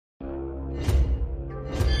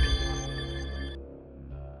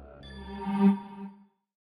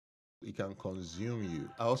it can consume you.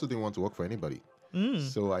 I also didn't want to work for anybody.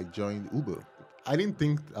 So I joined Uber. I didn't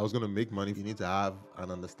think I was going to make money. You need to have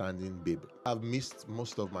an understanding babe. I've missed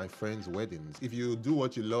most of my friends' weddings. If you do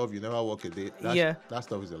what you love, you never work a day. That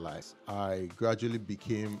stuff is a lie. I gradually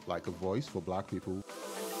became like a voice for Black people.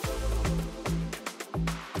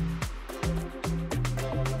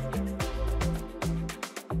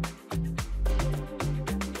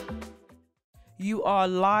 You are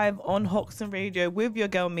live on Hoxton Radio with your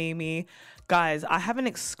girl Mimi. Guys, I have an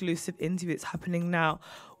exclusive interview. It's happening now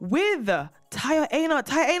with Tayo Aina.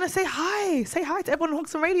 Tayo Aina, say hi. Say hi to everyone on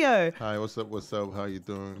Hoxton Radio. Hi, what's up? What's up? How you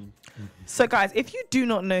doing? So guys, if you do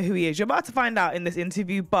not know who he is, you're about to find out in this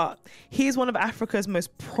interview, but he's one of Africa's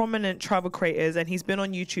most prominent travel creators and he's been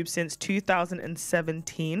on YouTube since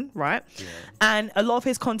 2017, right? Yeah. And a lot of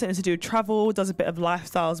his content is to do with travel, does a bit of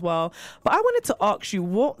lifestyle as well. But I wanted to ask you,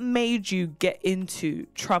 what made you get into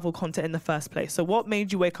travel content in the first place? So what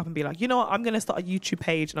made you wake up and be like, you know what, I'm going to start a YouTube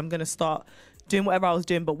page and I'm going to start doing whatever I was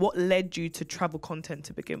doing, but what led you to travel content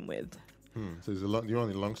to begin with? So do you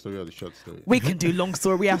want the long story or the short story? We can do long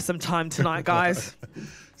story. We have some time tonight, guys.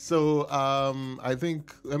 So I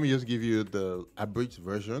think, let me just give you the abridged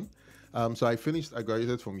version. So I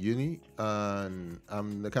graduated from uni, and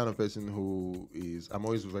I'm the kind of person I'm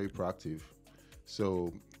always very proactive.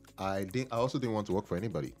 So I also didn't want to work for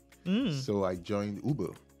anybody. So I joined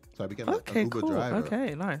Uber. So I became an Uber driver.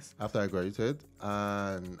 Okay, nice. After I graduated,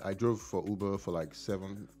 and I drove for Uber for like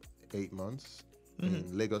 7-8 months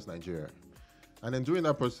in Lagos, Nigeria. And then during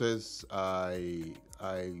that process, that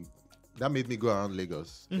made me go around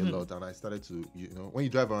Lagos a lot. And I started to, when you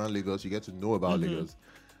drive around Lagos, you get to know about Lagos.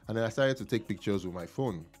 And then I started to take pictures with my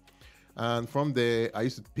phone. And from there, I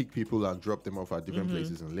used to pick people and drop them off at different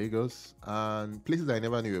places in Lagos and places I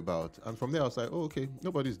never knew about. And from there, I was like, oh, okay,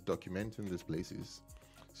 nobody's documenting these places.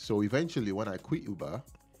 So eventually, when I quit Uber,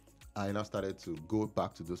 I now started to go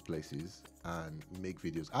back to those places and make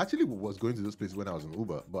videos. I actually was going to those places when I was in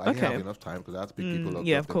Uber, but I didn't have enough time because I had to pick people up.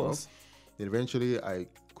 Yeah, of course. Then eventually, I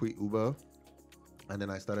quit Uber, and then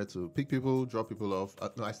I started to pick people, drop people off.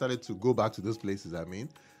 I started to go back to those places, and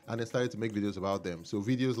then started to make videos about them. So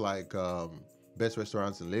videos like best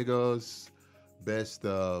restaurants in Lagos, best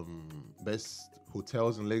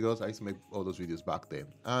hotels in Lagos. I used to make all those videos back then,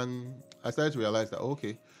 and I started to realize that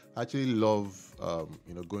I actually love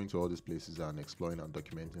going to all these places and exploring and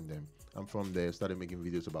documenting them. And from there, started making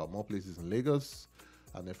videos about more places in Lagos,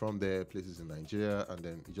 and then from there, places in Nigeria, and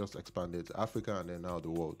then it just expanded to Africa, and then now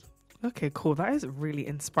the world. Okay, cool. That is really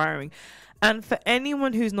inspiring. And for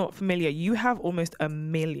anyone who's not familiar, you have almost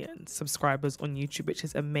 1 million subscribers on YouTube, which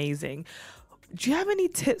is amazing. Do you have any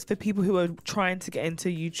tips for people who are trying to get into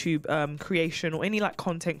YouTube creation or any like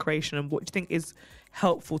content creation, and what do you think is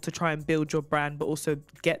helpful to try and build your brand but also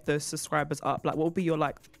get those subscribers up? Like, what would be your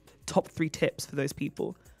like top 3 tips for those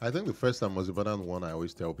people? I think the first and most important one I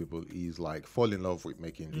always tell people is like fall in love with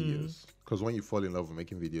making videos. Because when you fall in love with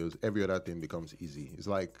making videos, every other thing becomes easy. It's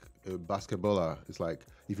like a basketballer. It's like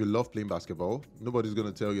if you love playing basketball, nobody's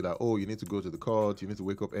going to tell you that, oh, you need to go to the court, you need to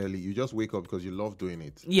wake up early. You just wake up because you love doing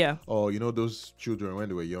it. Yeah. Or, those children when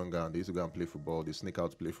they were younger and they used to go and play football, they sneak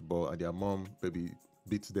out to play football and their mom maybe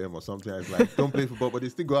beats them or something. It's like, don't play football, but they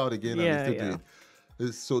still go out again and they still do it.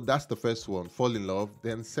 So that's the first one, fall in love.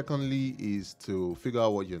 Then secondly is to figure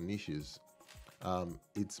out what your niche is.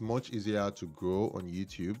 It's much easier to grow on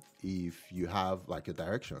YouTube if you have like a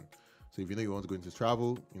direction. So if you want to go into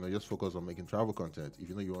travel, just focus on making travel content. If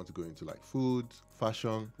you want to go into like food,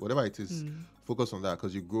 fashion, whatever it is, focus on that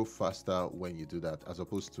because you grow faster when you do that, as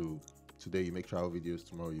opposed to today you make travel videos,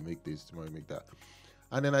 tomorrow you make this, tomorrow you make that.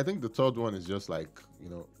 And then I think the third one is just like,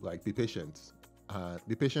 like be patient.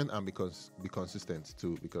 Be patient and be consistent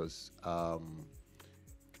too, because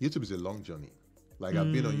YouTube is a long journey. Like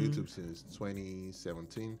I've been on YouTube since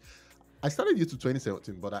 2017. I started YouTube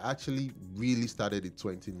 2017, but I actually really started in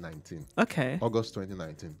 2019. Okay. August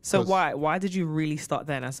 2019. So why did you really start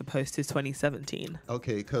then as opposed to 2017?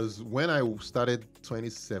 Okay, because when I started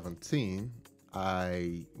 2017,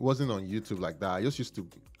 I wasn't on YouTube like that.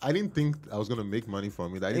 I didn't think I was gonna make money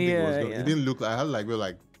from it. I didn't think it was gonna. It didn't look like I had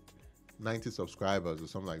like 90 subscribers or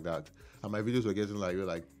something like that, and my videos were getting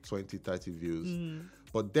like 20, 30 views.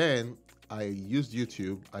 But then I used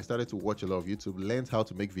YouTube. I started to watch a lot of YouTube, learned how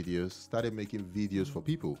to make videos, started making videos for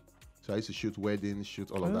people. So I used to shoot weddings,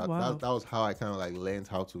 shoot all of that. Wow. That was how I kind of like learned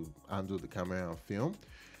how to handle the camera and film.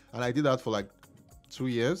 And I did that for like 2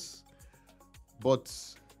 years. But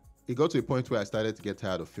it got to a point where I started to get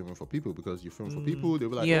tired of filming for people, because you film for people, they'll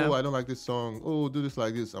be like, oh, I don't like this song. Oh, do this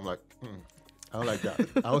like this. I'm like, I don't like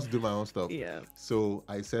that. I want to do my own stuff. Yeah. So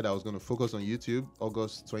I said I was going to focus on YouTube,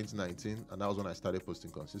 August 2019, and that was when I started posting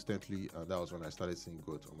consistently, and that was when I started seeing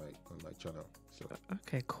growth on my channel. So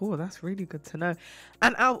okay, cool. That's really good to know.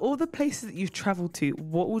 And out of all the places that you've traveled to,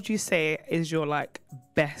 what would you say is your like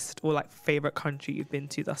best or like favorite country you've been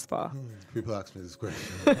to thus far? People ask me this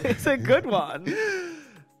question. It's a good one.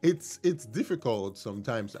 It's difficult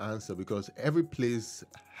sometimes to answer because every place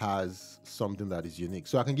has something that is unique.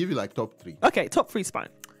 So I can give you like top 3. Okay, top 3's fine.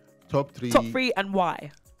 Top 3 and why?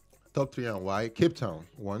 Top 3 and why. Cape Town,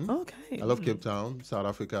 1. Okay. I love Cape Town, South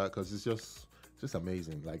Africa, because it's just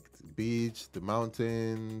amazing. Like the beach, the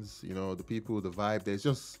mountains, you know, the people, the vibe. There's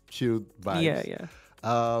just chilled vibes. Yeah.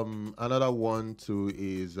 Another one too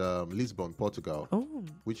is Lisbon, Portugal,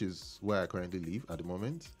 which is where I currently live at the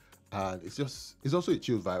moment. And it's also a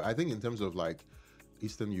chill vibe. I think in terms of like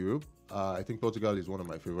Eastern Europe, I think Portugal is one of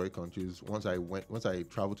my favorite countries. Once I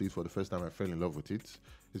traveled to it for the first time, I fell in love with it.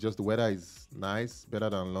 It's just the weather is nice, better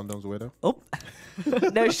than London's weather. Oh,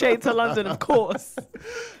 no shade to London, of course.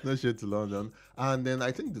 No shade to London. And then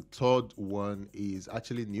I think the third one is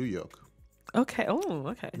actually New York. Okay. Oh,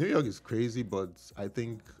 okay. New York is crazy, but I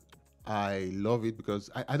think I love it because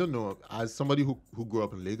I don't know, as somebody who grew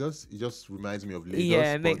up in Lagos, it just reminds me of Lagos.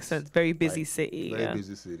 Yeah, it makes sense. Very busy city. Very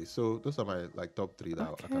busy city. So those are my like top 3 that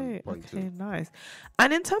I can point to. Okay, nice.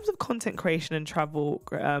 And in terms of content creation and travel,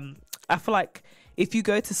 I feel like if you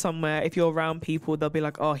go to somewhere, if you're around people, they'll be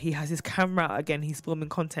like, oh, he has his camera out again, he's filming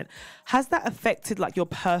content. Has that affected like your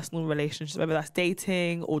personal relationships, whether that's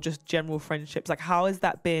dating or just general friendships? Like, how has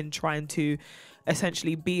that been trying to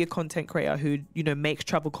essentially be a content creator who, you know, makes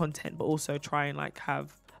travel content, but also try and like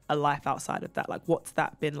have a life outside of that? Like, what's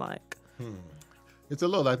that been like? It's a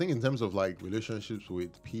lot. I think in terms of like relationships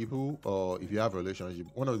with people, or if you have a relationship,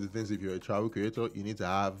 one of the things, if you're a travel creator, you need to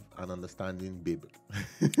have an understanding babe.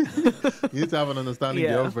 You need to have an understanding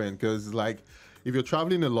girlfriend, because like if you're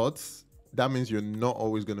traveling a lot, that means you're not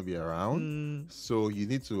always going to be around. So you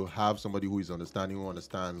need to have somebody who is understanding, who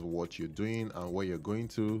understands what you're doing and where you're going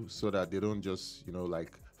to, so that they don't just, you know,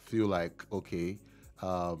 like feel like, okay,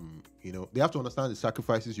 you know, they have to understand the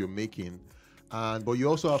sacrifices you're making. But you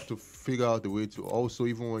also have to figure out the way to also,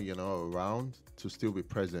 even when you're not around, to still be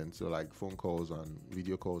present. So like phone calls and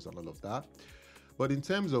video calls and all of that. But in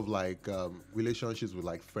terms of like relationships with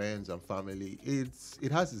like friends and family,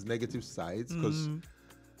 it has its negative sides, because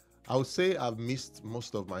I would say I've missed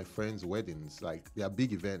most of my friends' weddings. Like, they are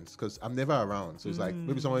big events, because I'm never around. So it's like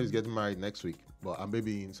maybe someone is getting married next week, but I'm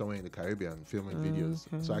maybe somewhere in the Caribbean filming videos.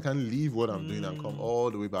 Okay. So I can't leave what I'm doing and come all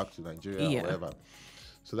the way back to Nigeria or whatever.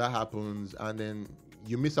 So that happens, and then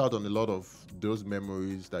you miss out on a lot of those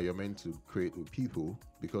memories that you're meant to create with people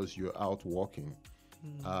because you're out walking.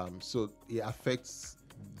 So it affects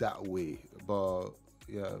that way, but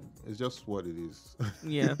yeah, it's just what it is.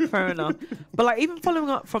 Yeah, fair enough. But like, even following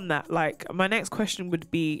up from that, like my next question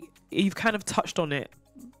would be, you've kind of touched on it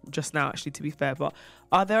just now, actually, to be fair, but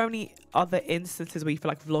are there any other instances where you feel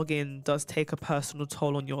like vlogging does take a personal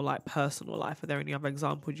toll on your like personal life? Are there any other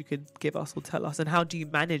examples you could give us or tell us, and how do you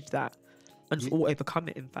manage that and or overcome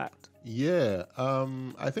it, in fact? Yeah,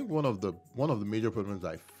 I think one of the major problems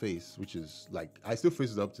I face, which is like I still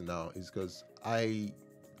face it up to now, is because I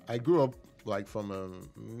grew up like from a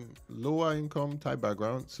lower income type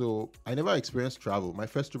background, so I never experienced travel. My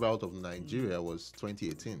first trip out of Nigeria was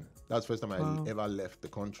 2018. That's the first time I ever left the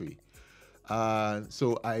country.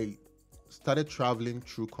 So I started traveling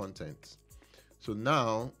through content. So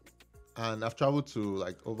now, and I've traveled to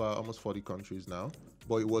like over almost 40 countries now,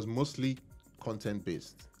 but it was mostly content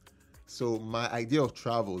based. So my idea of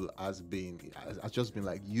travel has just been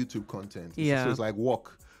like YouTube content. Yeah. So it's like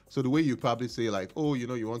work. So the way you probably say like, oh, you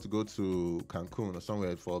know, you want to go to Cancun or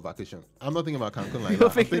somewhere for a vacation. I'm not thinking about Cancun like You're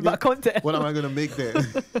that. thinking about content. What am I going to make there?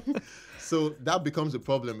 So that becomes a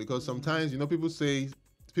problem, because sometimes, you know, people say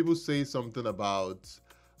something about,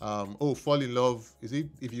 fall in love. Is it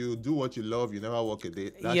if you do what you love, you never work a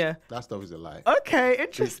day? That stuff is a lie. Okay,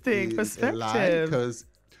 interesting perspective. A lie, because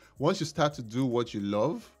once you start to do what you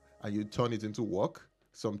love and you turn it into work,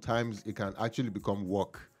 sometimes it can actually become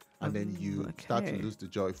work. And then you start to lose the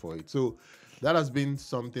joy for it. So that has been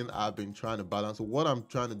something I've been trying to balance. So what I'm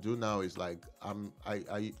trying to do now is like,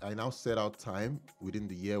 I now set out time within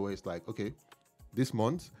the year where it's like, okay, this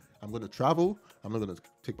month I'm going to travel. I'm not going to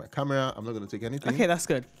take my camera. I'm not going to take anything. Okay, that's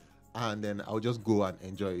good. And then I'll just go and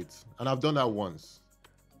enjoy it. And I've done that once.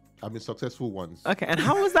 I've been successful once. Okay, and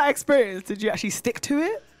how was that experience? Did you actually stick to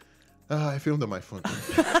it? I filmed on my phone.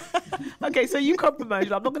 Okay, so you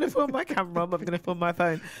compromised. I'm not going to film my camera. I'm not going to film my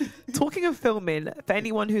phone. Talking of filming, for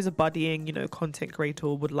anyone who's a budding, you know, content creator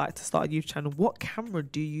or would like to start a YouTube channel, what camera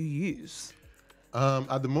do you use?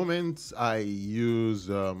 At the moment, I use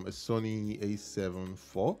a Sony A7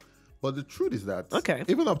 IV. But the truth is that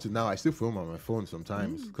even up to now, I still film on my phone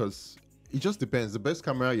sometimes because it just depends. The best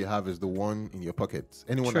camera you have is the one in your pocket,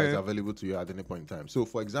 anyone that is available to you at any point in time. So,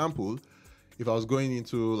 for example, if I was going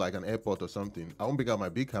into like an airport or something, I won't pick out my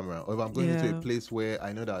big camera. Or if I'm going into a place where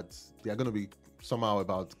I know that they're going to be somehow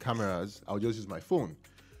about cameras, I'll just use my phone.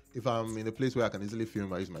 If I'm in a place where I can easily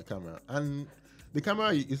film, I use my camera. And the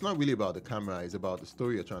camera, it's not really about the camera, it's about the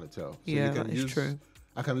story you're trying to tell. So you can use, true.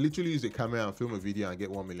 I can literally use a camera and film a video and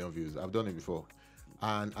get 1 million views. I've done it before.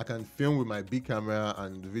 And I can film with my big camera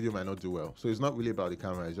and the video might not do well. So it's not really about the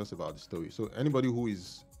camera, it's just about the story. So anybody who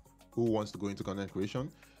wants to go into content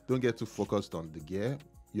creation, don't get too focused on the gear.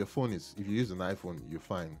 Your phone is, if you use an iPhone, you're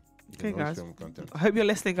fine. Okay, guys. I hope you're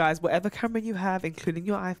listening, guys. Whatever camera you have, including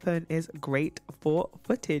your iPhone, is great for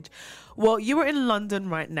footage. Well, you are in London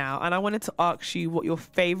right now, and I wanted to ask you what your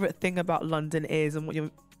favorite thing about London is and what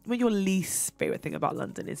your least favorite thing about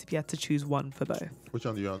London is, if you had to choose one for both. Which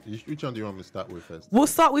one do you want me to start with first? We'll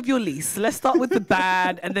start with your least. Let's start with the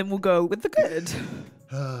bad, and then we'll go with the good.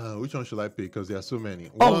 Which one should I pick? Because there are so many.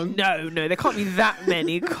 No, there can't be that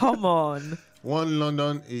many. Come on. One,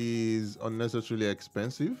 London is unnecessarily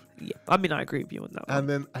expensive. Yeah, I mean, I agree with you on that one. And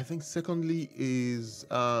then I think secondly is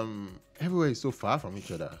everywhere is so far from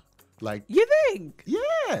each other. Like, you think?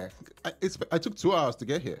 Yeah, I took 2 hours to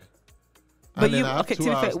get here. But you, okay, to be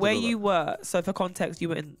fair, where you were, so for context, you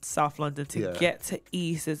were in South London. To get to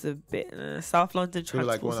East is a bit, South London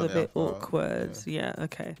transport's a bit awkward. Yeah,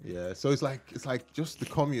 okay. Yeah, so it's like just the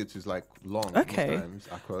commute is like long sometimes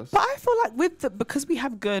across. But I feel like because we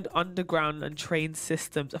have good underground and train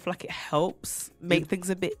systems, I feel like it helps make things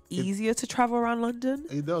a bit easier to travel around London.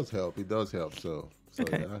 It does help. So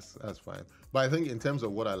okay. Yeah, that's fine. But I think in terms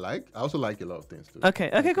of what I like, I also like a lot of things too.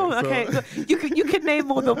 Okay, go on. Okay, so you can name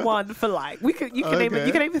more than one for like. You can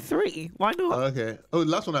name 3. Why not? Okay. Oh,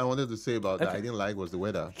 the last one I wanted to say about that I didn't like was the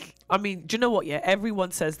weather. I mean, do you know what? Yeah,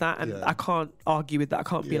 everyone says that, and I can't argue with that. I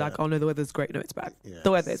can't be like, oh no, the weather's great. No, it's bad. Yeah.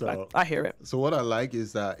 The weather is bad. I hear it. So what I like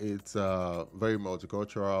is that it's very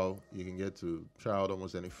multicultural. You can get to try out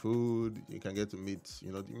almost any food. You can get to meet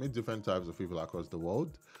different types of people across the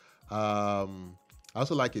world. I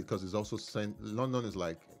also like it because it's also London is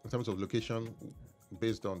like, in terms of location,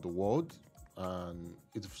 based on the world, and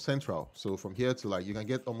it's central. So from here to like, you can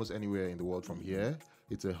get almost anywhere in the world from here.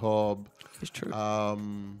 It's a hub. It's true.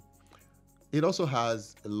 It also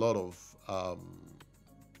has a lot of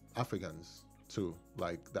Africans too.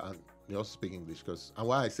 Like they also speak English. And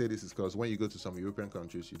why I say this is because when you go to some European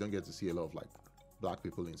countries, you don't get to see a lot of like black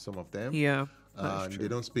people in some of them. Yeah. And they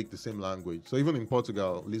don't speak the same language. So even in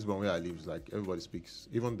Portugal, Lisbon, where I live, is like everybody speaks.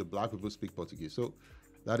 Even the black people speak Portuguese. So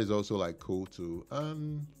that is also like cool too.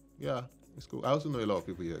 And yeah, it's cool. I also know a lot of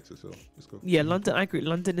people here too, so it's cool. Yeah, London. I agree.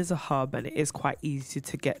 London is a hub, and it is quite easy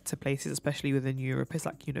to get to places, especially within Europe. It's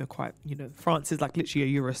like France is like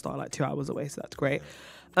literally a Eurostar, like 2 hours away. So that's great.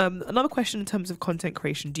 Another question in terms of content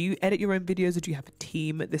creation: do you edit your own videos, or do you have a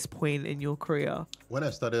team at this point in your career? When I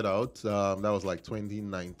started out, that was like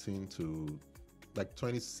 2019 to like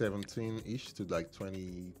 2017-ish to like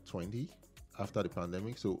 2020 after the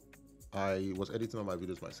pandemic. So I was editing all my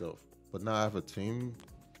videos myself. But now I have a team.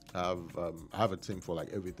 I have a team for like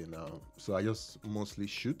everything now. So I just mostly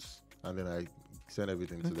shoot and then I send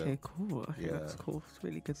everything to them. Okay, cool. Okay, yeah. That's cool. It's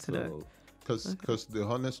really good to know. Because the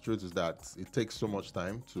honest truth is that it takes so much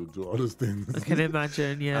time to do all those things. I can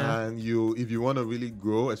imagine, yeah. And if you want to really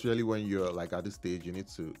grow, especially when you're like at this stage, you need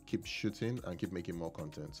to keep shooting and keep making more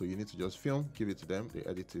content. So you need to just film, give it to them, they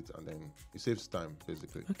edit it, and then it saves time,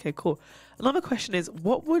 basically. Okay, cool. Another question is,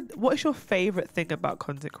 what is your favorite thing about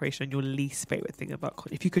content creation and your least favorite thing about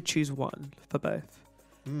content, if you could choose one for both?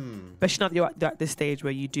 Especially now that you're at this stage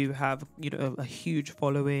where you do have, a huge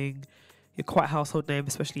following. You're quite a household name,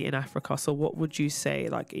 especially in Africa. So what would you say,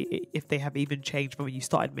 like, if they have even changed from when you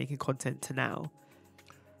started making content to now?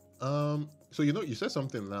 So, you said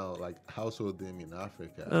something now, like household name in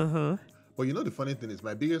Africa. But the funny thing is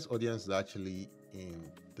my biggest audience is actually in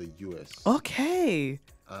the US. Okay.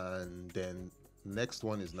 And then next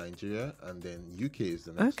one is Nigeria, and then UK is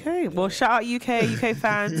the next one. Okay. Well, shout out UK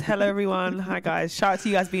fans. Hello, everyone. Hi, guys. Shout out to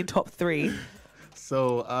you guys being top 3.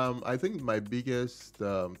 So I think my biggest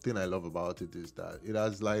thing I love about it is that it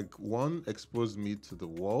has exposed me to the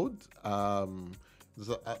world.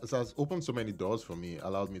 It has opened so many doors for me,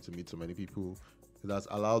 allowed me to meet so many people. It has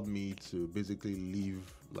allowed me to basically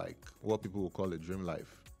live like what people would call a dream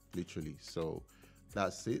life, literally. So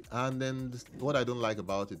that's it. And then what I don't like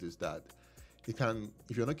about it is that it can,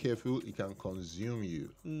 if you're not careful, it can consume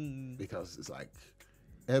you because it's like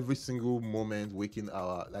every single moment, waking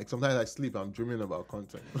hour. Like sometimes I sleep, I'm dreaming about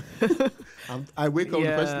content. I wake up, the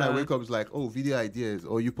first thing I wake up is like, oh, video ideas.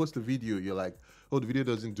 Or you post a video, you're like, oh, the video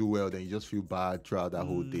doesn't do well, then you just feel bad throughout that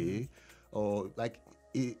whole day. Or like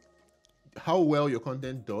how well your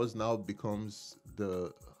content does now becomes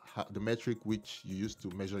the metric which you use to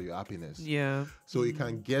measure your happiness. Yeah. So it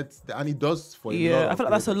can get, and it does for yeah. I feel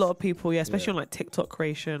like that's a lot of people. Yeah, especially on like TikTok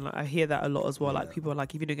creation. Like I hear that a lot as well. Like people are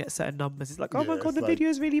like, if you don't get certain numbers, it's like, oh my god, the video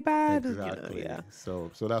is really bad. Exactly. You know, yeah.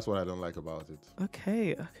 So that's what I don't like about it.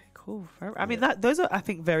 Okay. Cool. I mean, those are, I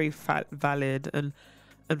think, very valid and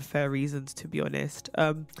fair reasons, to be honest.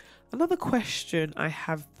 Another question I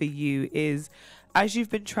have for you is, as you've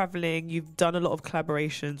been traveling, you've done a lot of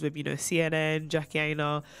collaborations with, CNN, Jackie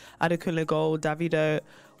Aina, Adekunle Gold, Davido.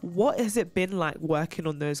 What has it been like working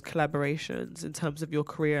on those collaborations in terms of your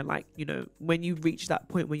career? Like, when you reach that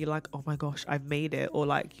point where you're like, oh my gosh, I've made it. Or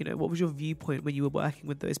like, what was your viewpoint when you were working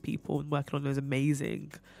with those people and working on those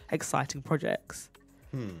amazing, exciting projects?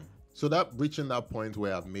 So that reaching that point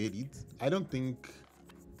where I've made it, I don't think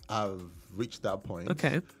I've reached that point.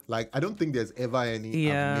 Okay. Like, I don't think there's ever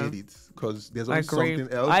any I've made it, because there's always something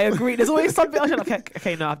else. I agree. There's always something else. You're like,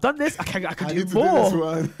 okay, no, I've done this. I can do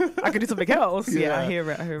more. I can do something else. Yeah, I hear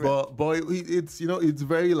it. But it's it's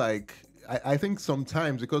very like, I think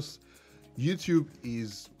sometimes, because YouTube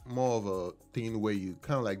is more of a thing where you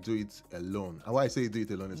kind of like do it alone. And why I say do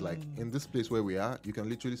it alone is like, in this place where we are, you can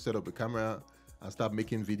literally set up a camera and start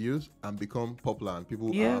making videos and become popular, and people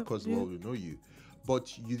across the world will know you.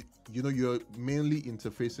 But you're mainly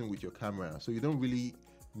interfacing with your camera, so you don't really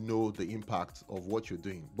know the impact of what you're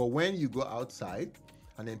doing. But when you go outside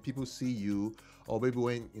and then people see you, or maybe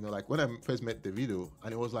when like when I first met Davido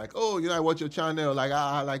and it was like, oh, I watch your channel, like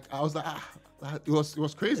I was like, it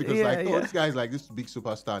was crazy, because oh, this guy is like this big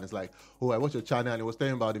superstar, and it's like, oh, I watch your channel, and it was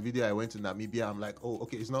telling about the video I went to Namibia. I'm like, oh,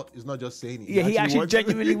 okay, it's not just saying it. Yeah, he actually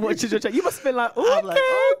genuinely watches your channel. You must have been like, okay. I'm like,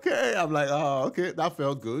 okay. I'm like, oh, okay, that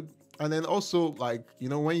felt good. And then also, like,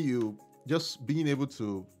 when you just being able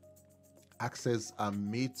to access and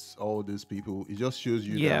meet all these people, it just shows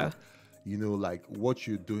you that, like what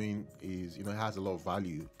you're doing is, has a lot of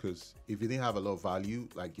value. Because if you didn't have a lot of value,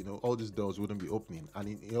 like, all these doors wouldn't be opening.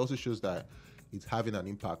 And it also shows that it's having an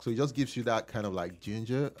impact. So it just gives you that kind of like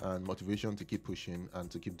ginger and motivation to keep pushing and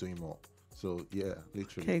to keep doing more. So yeah,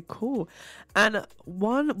 literally. Okay, cool. And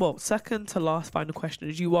second to last final question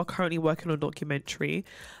is, you are currently working on a documentary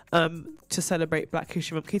to celebrate Black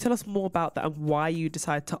History Month. Can you tell us more about that and why you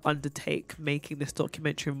decided to undertake making this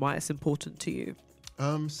documentary and why it's important to you?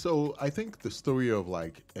 So I think the story of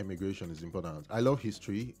like immigration is important. I love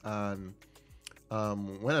history, and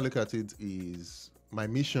when I look at it, is my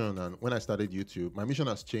mission, and when I started YouTube, my mission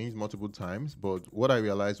has changed multiple times, but what I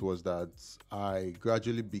realized was that I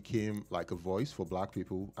gradually became like a voice for Black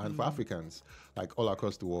people and for Africans, like all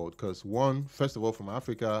across the world. Because first of all, from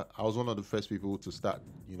Africa, I was one of the first people to start,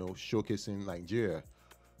 showcasing Nigeria.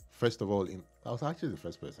 First of all, I was actually the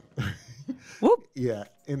first person. Whoop. Yeah,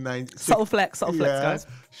 subtle flex, guys.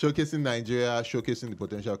 Showcasing Nigeria, showcasing the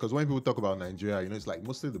potential. Because when people talk about Nigeria, it's like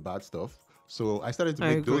mostly the bad stuff. So I started to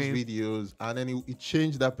make those videos, and then it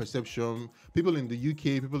changed that perception. People in the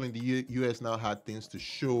UK, people in the US now had things to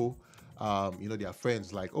show, their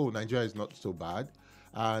friends, like, oh, Nigeria is not so bad.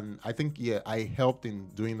 And I think, I helped in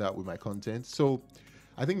doing that with my content. So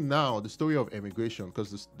I think now the story of immigration,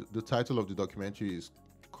 because the title of the documentary is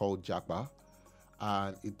called Japa,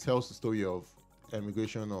 and it tells the story of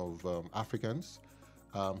immigration of Africans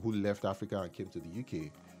who left Africa and came to the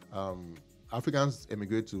UK. Africans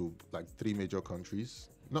emigrate to like three major countries.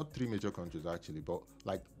 Not three major countries actually, but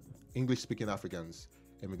like English-speaking Africans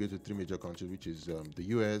emigrate to three major countries, which is the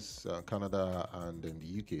US, Canada, and then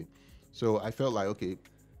the UK. So I felt like, okay, it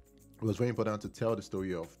was very important to tell the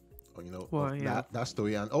story of that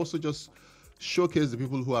story, and also just showcase the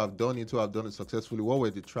people who have done it successfully. What were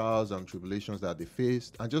the trials and tribulations that they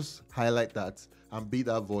faced, and just highlight that and be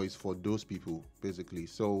that voice for those people, basically.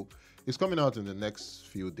 So it's coming out in the next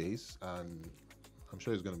few days, and I'm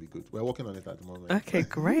sure it's going to be good. We're working on it at the moment. Okay,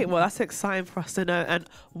 great. Well, that's exciting for us to know. And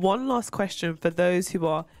one last question for those who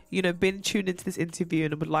are, been tuned into this interview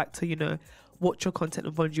and would like to, watch your content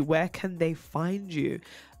and find you. Where can they find you?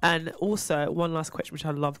 And also, one last question, which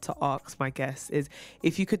I love to ask my guests, is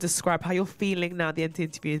if you could describe how you're feeling now at the end of the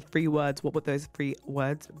interview in 3 words, what would those 3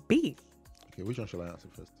 words be? Okay, which one shall I answer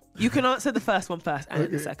first? You can answer the first one first, and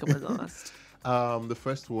then the second one last. The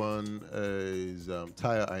first one is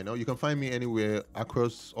Tayo Aina. You can find me anywhere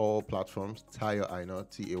across all platforms. Tayo Aina,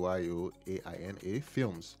 TAYOAINA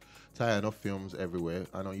Films. Tayo Aina Films everywhere.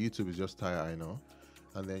 And on YouTube is just Tayo Aina.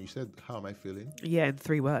 And then you said, how am I feeling? Yeah, in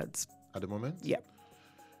 3 words. At the moment? Yep.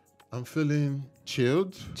 I'm feeling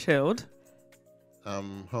chilled. Chilled.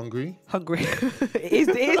 I'm hungry. Hungry.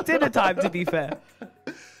 It's dinner time, to be fair.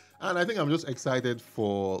 And I think I'm just excited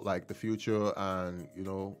for like the future, and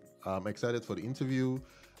I'm excited for the interview.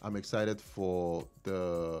 I'm excited for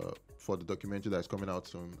the documentary that's coming out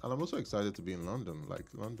soon, and I'm also excited to be in London.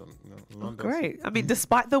 London. Great. I mean,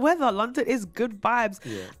 despite the weather, London is good vibes.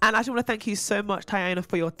 Yeah. And I actually want to thank you so much, Tayo Aina,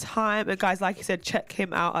 for your time. And guys, like you said, check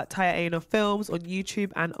him out at Tayo Aina Films on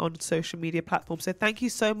YouTube and on social media platforms. So thank you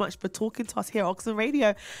so much for talking to us here at Oxford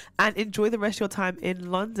Radio, and enjoy the rest of your time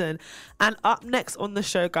in London. And up next on the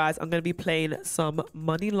show, guys, I'm going to be playing some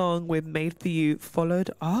Money Long with Made For You, followed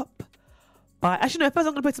up by, actually no, first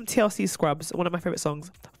I'm going to play some TLC Scrubs, one of my favourite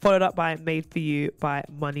songs, followed up by Made For You by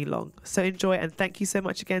Money Long. So enjoy, and thank you so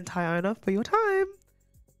much again, Tayo Aina, for your time.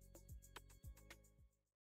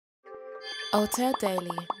 Alte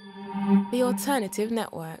Daily, the alternative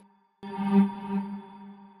network.